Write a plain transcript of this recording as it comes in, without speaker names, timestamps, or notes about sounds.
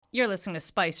You're listening to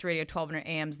Spice Radio 1200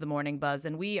 AM's The Morning Buzz,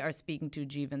 and we are speaking to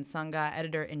Jeevan Sangha,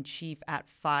 editor-in-chief at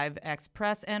 5X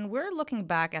Press, and we're looking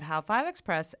back at how 5X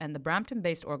Press and the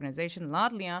Brampton-based organization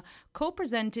Ladlian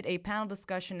co-presented a panel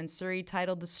discussion in Surrey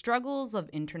titled The Struggles of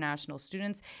International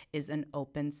Students is an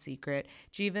Open Secret.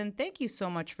 Jeevan, thank you so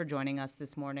much for joining us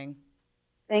this morning.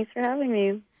 Thanks for having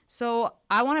me. So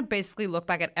I want to basically look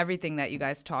back at everything that you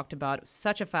guys talked about. It was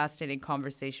such a fascinating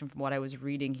conversation from what I was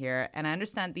reading here. And I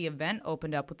understand the event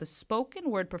opened up with a spoken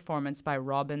word performance by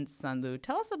Jeevan Sangha.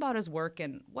 Tell us about his work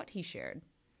and what he shared.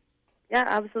 Yeah,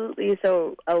 absolutely.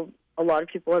 So a lot of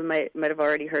people might have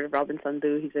already heard of Jeevan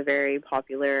Sangha. He's a very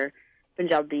popular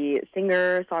Punjabi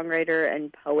singer, songwriter,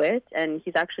 and poet. And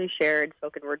he's actually shared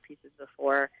spoken word pieces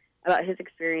before about his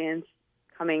experience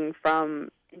coming from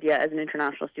India as an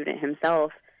international student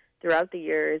himself throughout the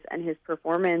years, and his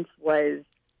performance was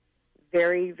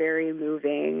very, very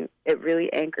moving. It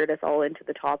really anchored us all into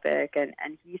the topic, and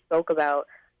he spoke about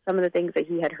some of the things that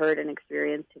he had heard and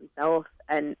experienced himself,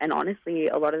 and honestly,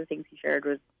 a lot of the things he shared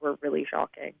were really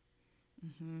shocking.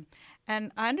 Mm-hmm.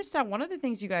 And I understand one of the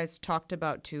things you guys talked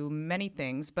about too, many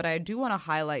things, but I do want to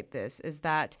highlight this, is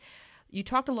that you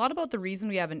talked a lot about the reason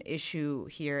we have an issue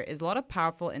here is a lot of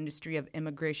powerful industry of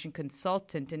immigration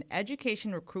consultant and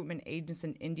education recruitment agents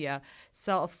in India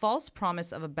sell a false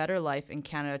promise of a better life in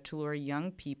Canada to lure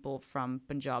young people from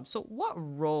Punjab. So what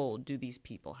role do these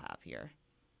people have here?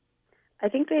 I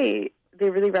think they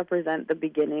really represent the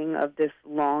beginning of this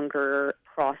longer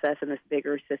process and this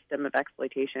bigger system of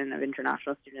exploitation of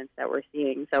international students that we're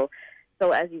seeing. So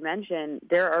as you mentioned,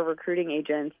 there are recruiting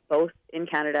agents both in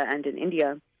Canada and in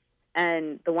India.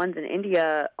 And the ones in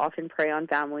India often prey on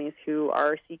families who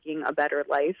are seeking a better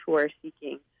life, who are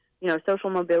seeking, social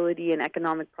mobility and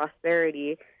economic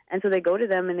prosperity. And so they go to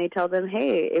them and they tell them,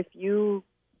 hey, if you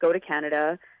go to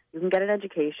Canada, you can get an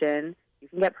education, you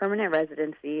can get permanent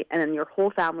residency, and then your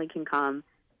whole family can come,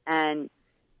 and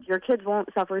your kids won't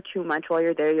suffer too much while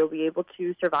you're there. You'll be able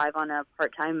to survive on a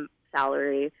part-time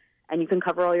salary, and you can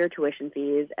cover all your tuition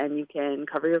fees, and you can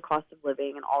cover your cost of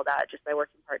living and all that just by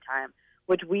working part-time.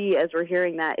 Which we, as we're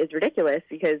hearing that, is ridiculous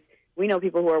because we know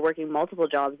people who are working multiple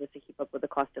jobs just to keep up with the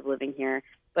cost of living here.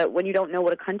 But when you don't know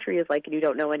what a country is like and you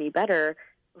don't know any better,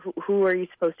 who are you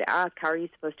supposed to ask? How are you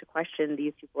supposed to question?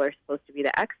 These people are supposed to be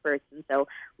the experts. And so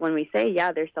when we say,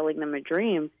 yeah, they're selling them a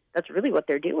dream, that's really what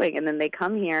they're doing. And then they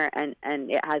come here and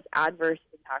it has adverse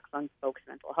impacts on folks'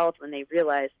 mental health when they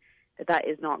realize that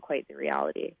is not quite the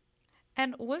reality.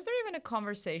 And was there even a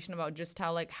conversation about just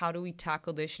how do we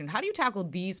tackle this and how do you tackle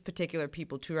these particular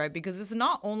people too, right? Because it's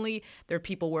not only there are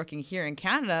people working here in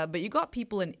Canada, but you got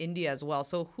people in India as well.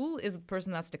 So who is the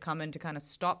person that's to come in to kind of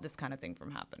stop this kind of thing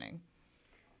from happening?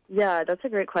 Yeah, that's a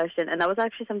great question. And that was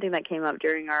actually something that came up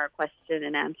during our question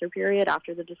and answer period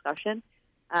after the discussion.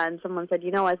 And someone said,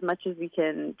 as much as we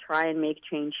can try and make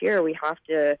change here, we have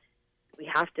to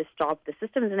stop the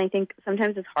systems. And I think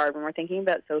sometimes it's hard when we're thinking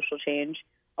about social change.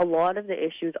 A lot of the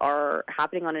issues are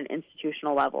happening on an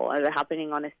institutional level, or they're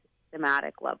happening on a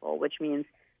systematic level, which means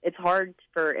it's hard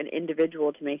for an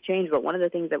individual to make change. But one of the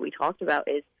things that we talked about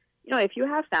is, if you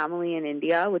have family in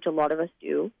India, which a lot of us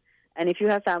do, and if you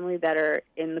have family that are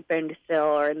in the pind still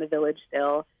or in the village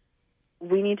still,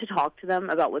 we need to talk to them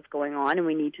about what's going on, and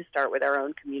we need to start with our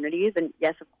own communities. And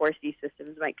yes, of course, these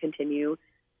systems might continue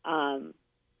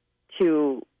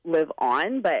to live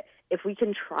on, but if we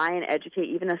can try and educate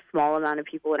even a small amount of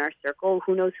people in our circle,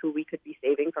 who knows who we could be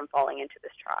saving from falling into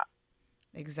this trap.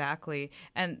 Exactly.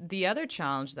 And the other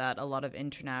challenge that a lot of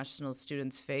international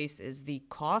students face is the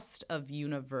cost of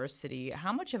university.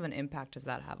 How much of an impact does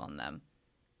that have on them?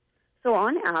 So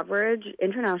on average,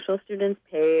 international students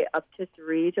pay up to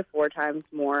 3 to 4 times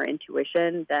more in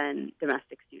tuition than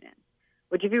domestic students,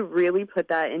 which if you really put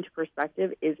that into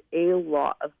perspective is a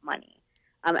lot of money.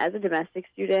 As a domestic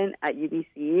student at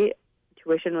UBC,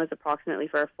 tuition was approximately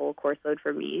for a full course load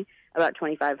for me, about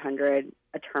 $2,500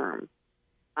 a term.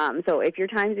 So if you're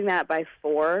timing that by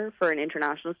 4 for an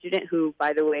international student who,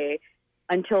 by the way,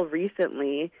 until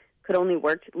recently could only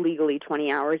work legally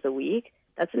 20 hours a week,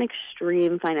 that's an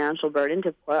extreme financial burden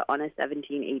to put on a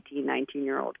 17, 18,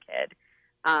 19-year-old kid.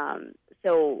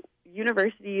 So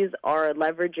universities are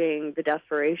leveraging the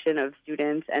desperation of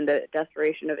students and the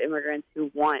desperation of immigrants who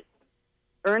want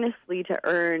earnestly to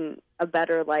earn a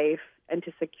better life and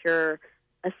to secure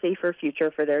a safer future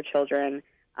for their children.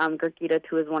 Gurkeetat,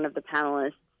 who is one of the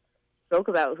panelists, spoke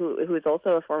about, who is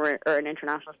also a former or an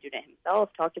international student himself,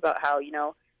 talked about how,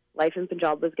 life in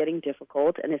Punjab was getting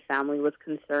difficult and his family was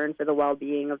concerned for the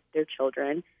well-being of their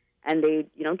children. And they,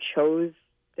 chose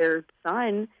their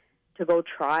son to go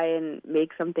try and make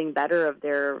something better of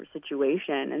their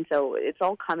situation. And so it's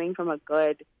all coming from a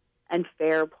good and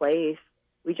fair place.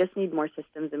 We just need more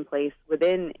systems in place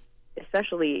within,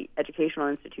 especially educational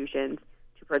institutions,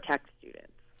 to protect students.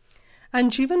 And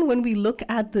Jeevan, when we look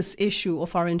at this issue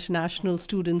of our international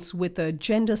students with a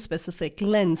gender-specific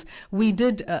lens, we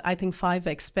did, I think,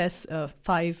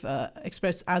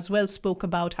 5XFest as well spoke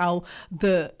about how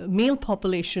the male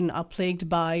population are plagued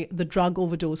by the drug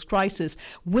overdose crisis.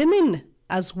 Women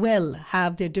as well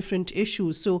have their different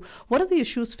issues. So what are the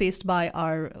issues faced by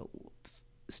our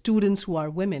students who are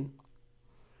women?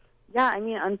 Yeah, I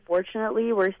mean,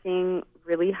 unfortunately, we're seeing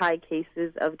really high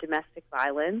cases of domestic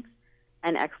violence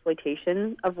and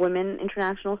exploitation of women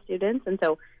international students. And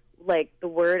so, like, the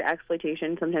word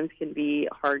exploitation sometimes can be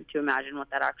hard to imagine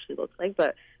what that actually looks like.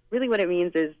 But really what it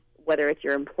means is whether it's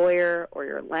your employer or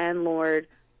your landlord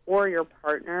or your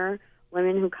partner,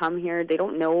 women who come here, they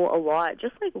don't know a lot.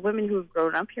 Just like women who have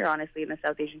grown up here, honestly, in the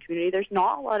South Asian community, there's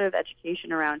not a lot of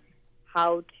education around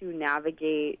how to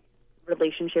navigate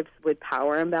relationships with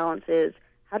power imbalances,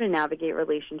 how to navigate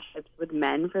relationships with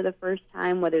men for the first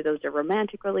time, whether those are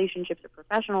romantic relationships or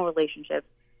professional relationships.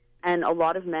 And a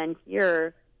lot of men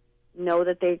here know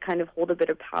that they kind of hold a bit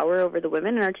of power over the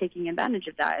women and are taking advantage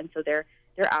of that. And so they're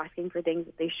asking for things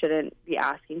that they shouldn't be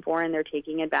asking for, and they're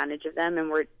taking advantage of them.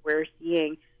 And we're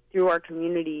seeing through our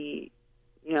community,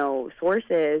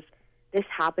 sources, this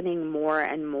happening more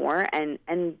and more. And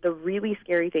the really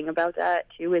scary thing about that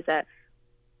too is that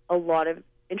a lot of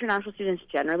international students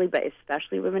generally, but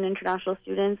especially women international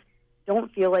students, don't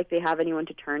feel like they have anyone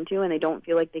to turn to, and they don't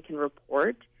feel like they can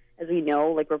report. As we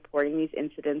know, like, reporting these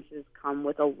incidences come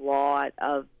with a lot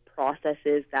of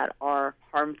processes that are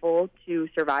harmful to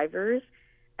survivors.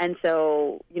 And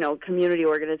so, community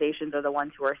organizations are the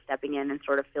ones who are stepping in and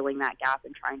sort of filling that gap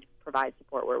and trying to provide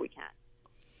support where we can.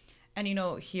 And,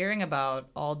 hearing about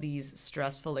all these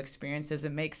stressful experiences,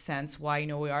 it makes sense why,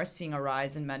 we are seeing a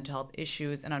rise in mental health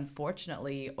issues and,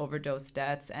 unfortunately, overdose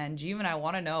deaths. And Jeevan, I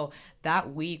want to know,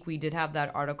 that week we did have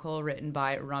that article written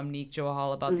by Ramneek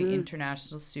Johal about the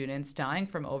international students dying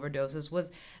from overdoses.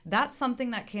 Was that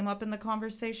something that came up in the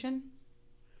conversation?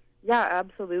 Yeah,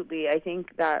 absolutely. I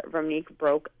think that Ramneek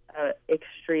broke an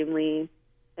extremely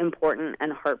important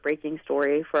and heartbreaking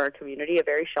story for our community, a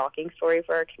very shocking story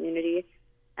for our community.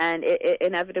 And it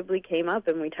inevitably came up,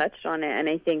 and we touched on it. And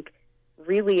I think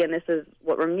really, and this is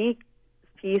what Ramneek's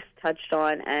piece touched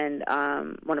on, and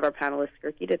one of our panelists,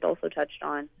 Gurkeet, also touched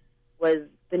on, was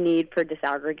the need for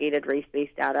disaggregated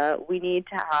race-based data. We need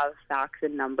to have facts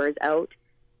and numbers out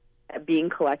being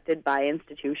collected by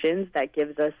institutions that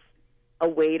gives us a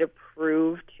way to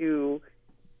prove to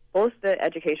both the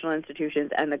educational institutions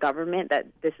and the government that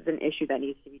this is an issue that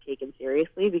needs to be taken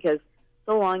seriously, because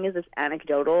so long as it's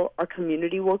anecdotal, our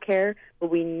community will care,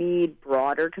 but we need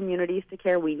broader communities to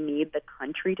care. We need the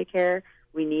country to care.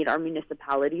 We need our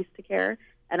municipalities to care.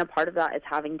 And a part of that is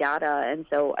having data. And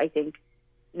so I think,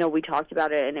 we talked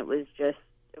about it, and it was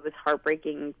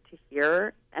heartbreaking to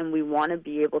hear. And we want to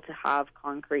be able to have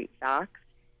concrete facts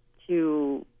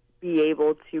to be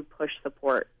able to push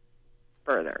support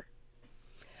further.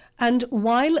 And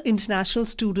while international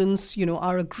students,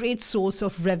 are a great source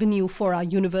of revenue for our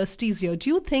universities here,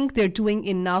 do you think they're doing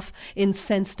enough in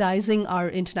sensitizing our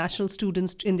international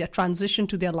students in their transition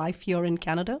to their life here in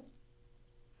Canada?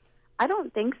 I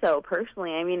don't think so,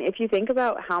 personally. I mean, if you think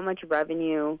about how much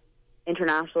revenue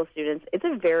international students, it's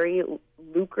a very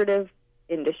lucrative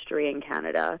industry in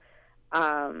Canada.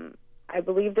 I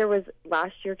believe there was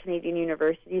last year Canadian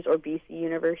universities or BC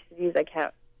universities, I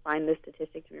can't find the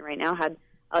statistic to me right now, had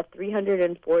a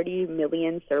 $340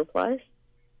 million surplus,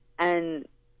 and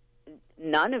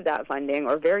none of that funding,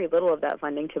 or very little of that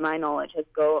funding, to my knowledge, has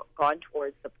gone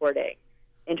towards supporting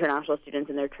international students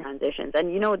in their transitions.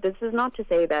 And, this is not to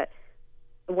say that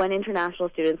when international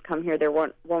students come here, there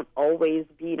won't always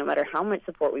be, no matter how much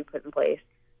support we put in place,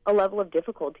 a level of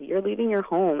difficulty. You're leaving your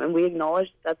home, and we acknowledge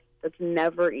that's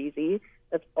never easy.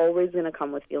 That's always going to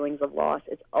come with feelings of loss.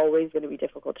 It's always going to be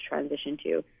difficult to transition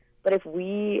to. But if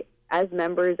we, as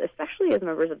members, especially as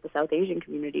members of the South Asian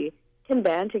community, can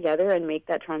band together and make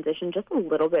that transition just a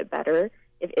little bit better,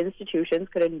 if institutions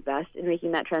could invest in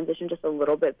making that transition just a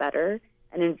little bit better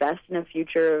and invest in a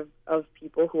future of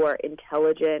people who are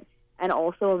intelligent and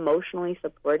also emotionally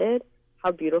supported,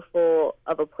 how beautiful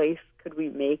of a place could we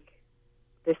make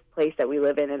this place that we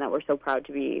live in and that we're so proud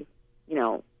to be,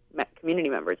 community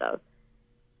members of.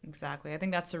 Exactly. I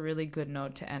think that's a really good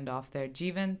note to end off there.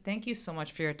 Jeevan, thank you so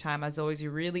much for your time. As always, we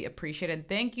really appreciate it. And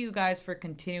thank you guys for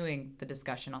continuing the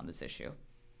discussion on this issue.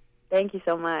 Thank you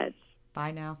so much.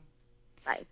 Bye now. Bye.